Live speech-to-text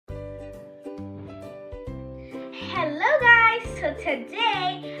Hello guys! So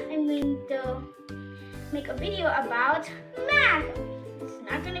today I'm going to make a video about math. It's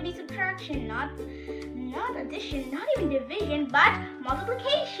not going to be subtraction, not addition, not even division, but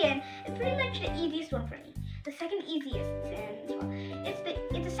multiplication. It's pretty much the easiest one for me. The second easiest, and it's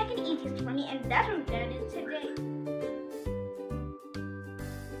the second easiest for me, and that's what we're going to do today.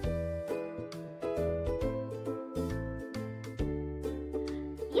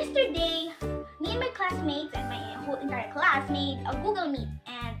 Yesterday, me and my classmates and my whole entire class made a Google Meet,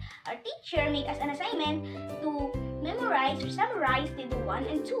 and our teacher made us an assignment to memorize or summarize table 1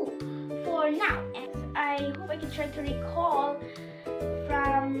 and 2 for now. And I hope I can try to recall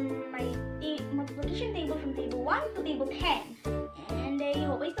from my multiplication table from table 1 to table 10. And I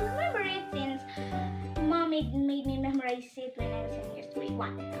hope I still remember it since Mom made me memorize it when I was in year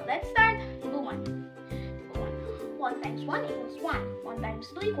 3-1. Now let's start table 1. 1 times 1 equals 1. 1 times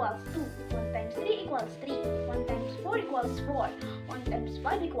 2 equals 2. 1 times 3 equals 3. 1 times 4 equals 4. 1 times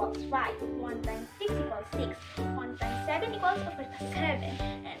 5 equals 5. 1 times 6 equals 6. 1 times 7 equals 7.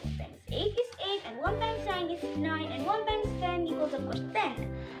 And 1 times 8 is 8. And 1 times 9 is 9. And 1 times 10 equals, of course,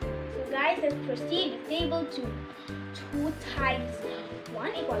 10. So guys, let's proceed with table 2. 2 times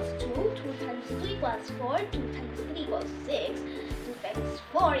 1 equals 2. 2 times 2 equals 4. 2 times 3 equals 6. 2 times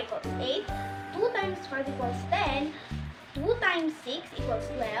 4 equals 8. 2 times 5 equals 10, 2 times 6 equals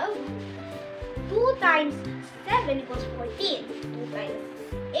 12, 2 times 7 equals 14, 2 times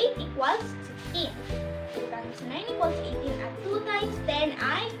 8 equals 16, 2 times 9 equals 18, and 2 times 10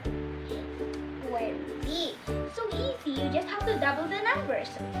 I 20. So easy, you just have to double the numbers.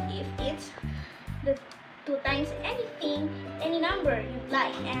 If it's the 2 times anything, any number you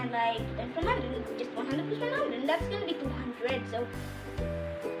like, and like 10 plus 100, just 100 plus 100, and that's going to be 200. So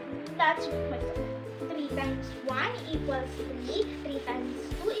that's what 3 times 1 equals 3, 3 times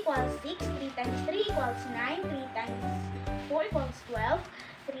 2 equals 6, 3 times 3 equals 9, 3 times 4 equals 12,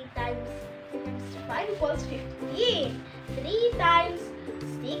 3 times 5 equals 15, 3 times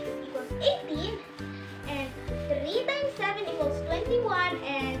 6 equals 18, and 3 times 7 equals 21,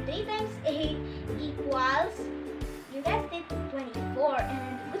 and 3 times 8 equals, you guessed it, 24.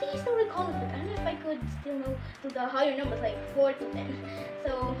 And good thing I still recall it, but I don't know if I could still know to the higher numbers like 4 to 10.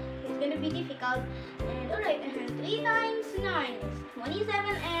 So it's gonna be difficult. And alright, and 3 times 9 is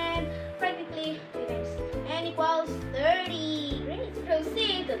 27, and practically 3 times n equals 30. Great.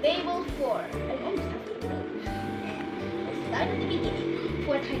 Proceed to table 4. I almost have to do. And let's start at the beginning.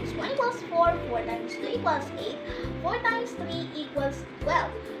 4 times 1 equals 4. 4 times 2 equals 8. 4 times 3 equals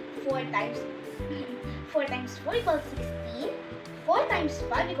 12. 4 times 4 equals 16. 4 times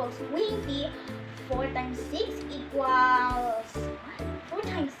 5 equals 20. 4 times 6 equals 4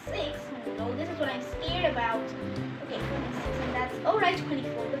 times 6. Oh no, this is what I'm scared about. Okay, 4 times 6, and that's alright,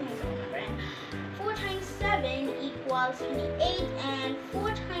 24. Good thing I remember. And 4 times 7 equals 28, and 4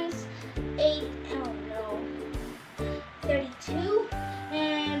 times 8, oh no, 32,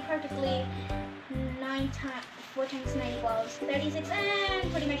 and practically 4 times 9 equals 36,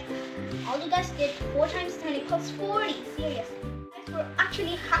 and pretty much all you guys did. 4 times 10 equals 40. Seriously. We're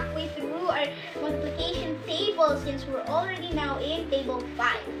actually halfway through our multiplication table since we're already now in table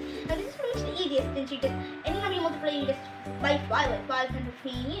 5. Now this is pretty much the easiest since you just, anytime you multiply, you just by 5, like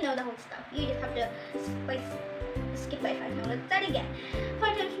 515, you know the whole stuff. You just have to skip by 5. Now let's start again.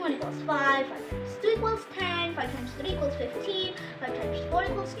 5 times 1 equals 5, 5 times 2 equals 10, 5 times 3 equals 15, 5 times 4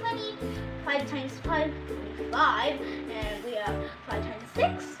 equals 20, 5 times 5, 25, and we have 5 times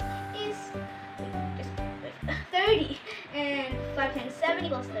 6 is just 30, and 5 times 7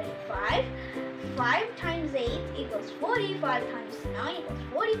 equals 35, 5 times 8 equals 40, 5 times 9 equals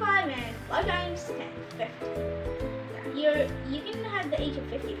 45, and 5 times 10, 50. Yeah, you can have the age of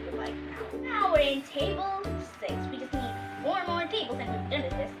 50 if you like now. Now we're in table 6. We just need 4 more tables and we're done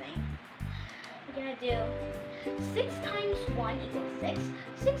with this thing. We're gonna do 6 times 1 equals 6,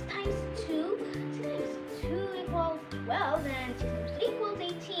 6 times 2, 6 times 2 equals 12, and 6 times 3 equals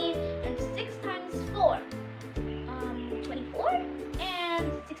 18, and 6 times 4, 24, and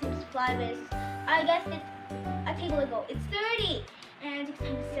 6 times 5 is, I guessed it a table ago, it's 30, and 6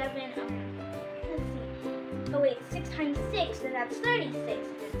 times 7, let's see, oh wait, 6 times 6, then that's 36, and 6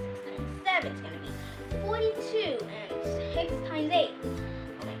 times 7 is going to be 42, and 6 times 8,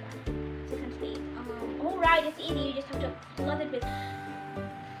 oh my god, 6 times 8, alright, it's easy, you just have to plus it with,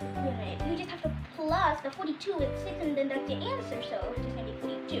 you just have to plus the 42 with 6, and then that's the answer, so it's going to be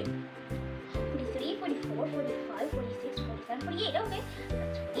 42. 43, 44, 45, 46, 47, 48, okay,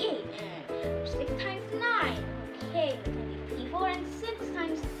 that's 48, and 6 times 9, okay, that's going to be 54, and 6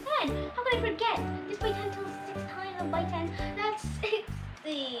 times 10, how could I forget, just by 10 till 6 times, and by 10, that's 60,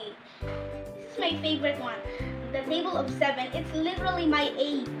 this is my favorite one, the table of 7. It's literally my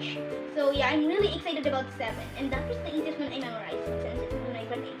age. So yeah, I'm really excited about 7. And that was the easiest one I memorized since it's my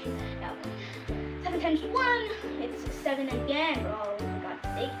birth age. Now, 7 times 1, it's 7 again, for God's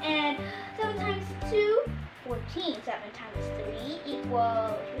sake. And 7 times 2, 14. 7 times 3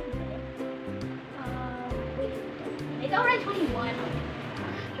 equals... it's alright, 21.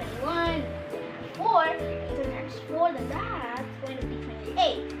 21, 4. 7 times 4, then that's going to be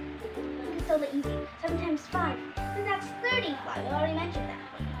 28. It's totally easy. 7 times 5, then that's 35. I already mentioned that.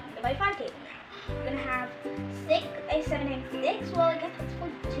 The by 5 table now. We're going to have 7 times 6, well, I guess that's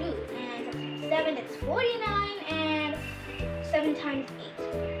 42. And 7 times 7, that's 49. And 7 times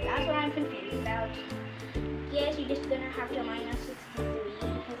 8. That's what I'm confused about. Yes, you're just going to have to minus 63,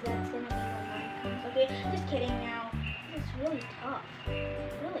 because that's going to be my minus. Okay, just kidding now. It's really tough.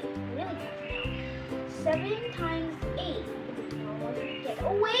 Really tough now. 7 times 8.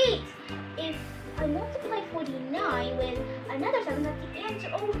 Oh wait! If I multiply 49 with another 7, that's the answer.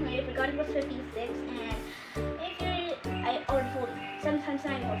 Oh no, I forgot it was 56. And if you're, I already told you, 7 times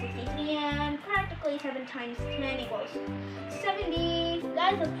 9 equals 63, and practically 7 times 10 equals 70.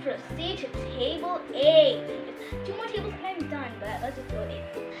 Guys, let's proceed to table 8. 2 more tables and I'm done, but let's just go with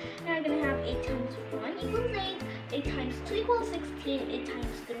 8. Now we're gonna have 8 times 1 equals 8, 8 times 2 equals 16, 8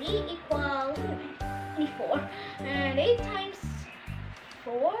 times 3 equals 24, and 8 times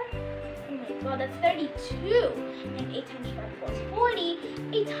 4, oh my god, that's 32, and 8 times 5 equals 40,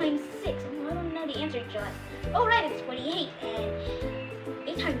 8 times 6, oh, I don't know the answer just, oh right, it's 48, and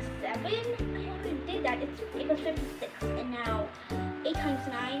 8 times 7, I already did that, it was 56, and now 8 times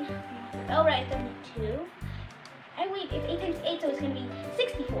 9, oh right, 72, and wait, it's 8 times 8, so it's going to be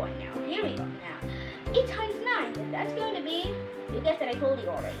 64 now, here we go, now, 8 times 9, then that's going to be, you guessed it, I told you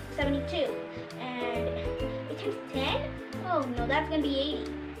already, 72, and 8 times 10, oh no, that's going to be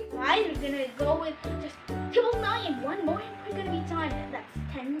 80. Guys, we're going to go with just table 9 and one more, and we're going to be done. That's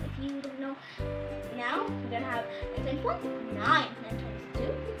 10 if you don't know. Now, we're going to have 9 times 1, 9. 9 times 2,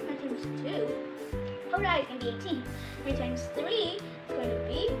 9 times 2. Alright, it's going to be 18. 9 times 3, it's going to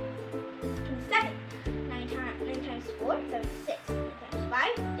be 27. 9 times 4, 76. 9 times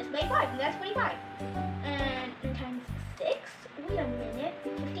 5, just by 5, and that's 25. And 9 times 6, wait a minute,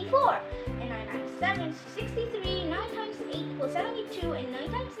 54. And 9 times 7 is 63. 9 times 8 equals 72. And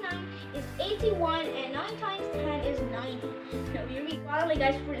 9 times 9 is 81. And 9 times 10 is 90. Now here we go. Finally,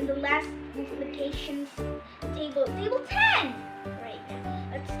 guys, we're in the last multiplications table. Table 10! Right now,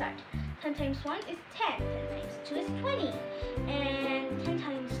 let's start. 10 times 1 is 10. 10 times 2 is 20. And 10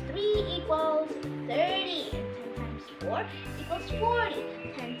 times 3 equals 30. And 10 times 4 equals 40.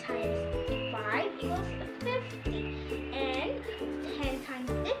 10 times 5 equals 50. And 10 times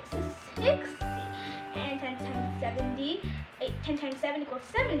 6 is 60. And 10 times 70, 10 times 7 equals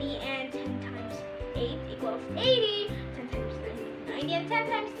 70. And 10 times 8 equals 80. 10 times 9 is 90. And 10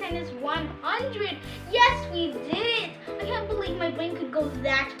 times 10 is 100. Yes, we did it! I can't believe my brain could go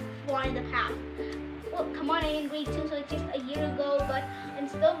that far in the past. Well, come on, I'm in grade 2, so it's just a year ago, but I'm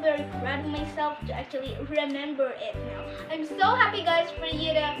still very proud of myself to actually remember it now. I'm so happy, guys, for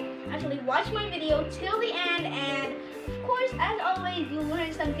you to actually watch my video till the end, and of course, as always, you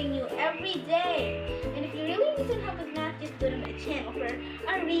learn something new every day. And if you really need some help with math, just go to my channel for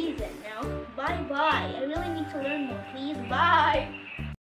a reason. Now, bye-bye. I really need to learn more. Please, bye.